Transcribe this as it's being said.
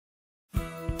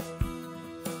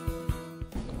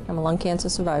I'm a lung cancer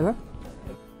survivor.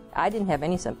 I didn't have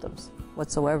any symptoms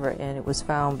whatsoever, and it was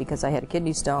found because I had a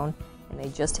kidney stone, and they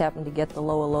just happened to get the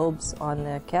lower lobes on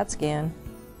the CAT scan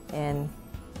and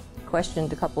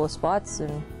questioned a couple of spots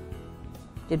and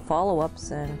did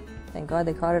follow-ups, and thank God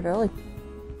they caught it early.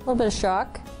 A little bit of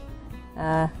shock.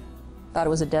 Thought it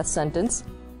was a death sentence,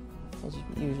 as you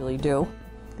usually do.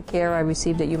 The care I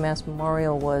received at UMass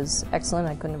Memorial was excellent.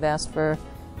 I couldn't have asked for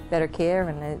better care,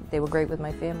 and they were great with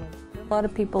my family. A lot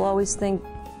of people always think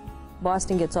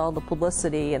Boston gets all the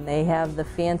publicity and they have the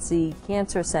fancy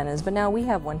cancer centers, but now we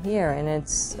have one here,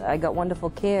 and I got wonderful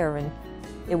care, and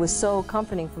it was so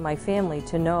comforting for my family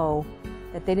to know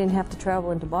that they didn't have to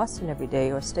travel into Boston every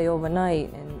day or stay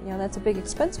overnight, and you know, that's a big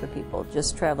expense for people,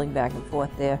 just traveling back and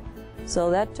forth there. So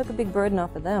that took a big burden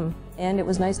off of them, and it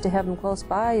was nice to have them close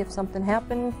by if something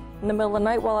happened in the middle of the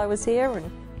night while I was here, and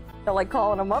I felt like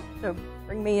calling them up to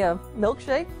bring me a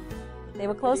milkshake. They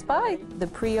were close by. The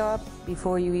pre-op,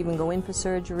 before you even go in for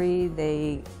surgery,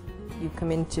 you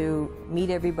come in to meet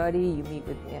everybody. You meet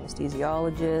with the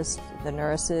anesthesiologist, the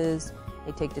nurses.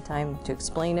 They take the time to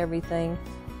explain everything.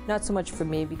 Not so much for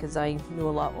me because I knew a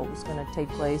lot what was going to take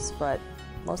place, but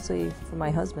mostly for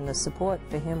my husband. The support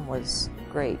for him was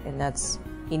great, and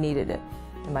he needed it.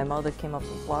 And my mother came up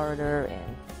from Florida,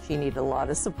 and she needed a lot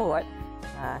of support.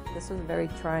 This was a very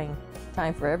trying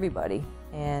time for everybody,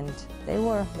 and they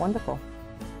were wonderful.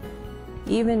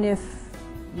 Even if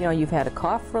you've had a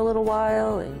cough for a little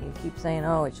while and you keep saying,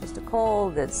 oh, it's just a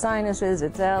cold, it's sinuses,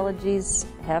 it's allergies,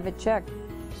 have it checked.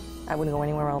 I wouldn't go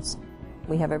anywhere else.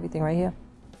 We have everything right here.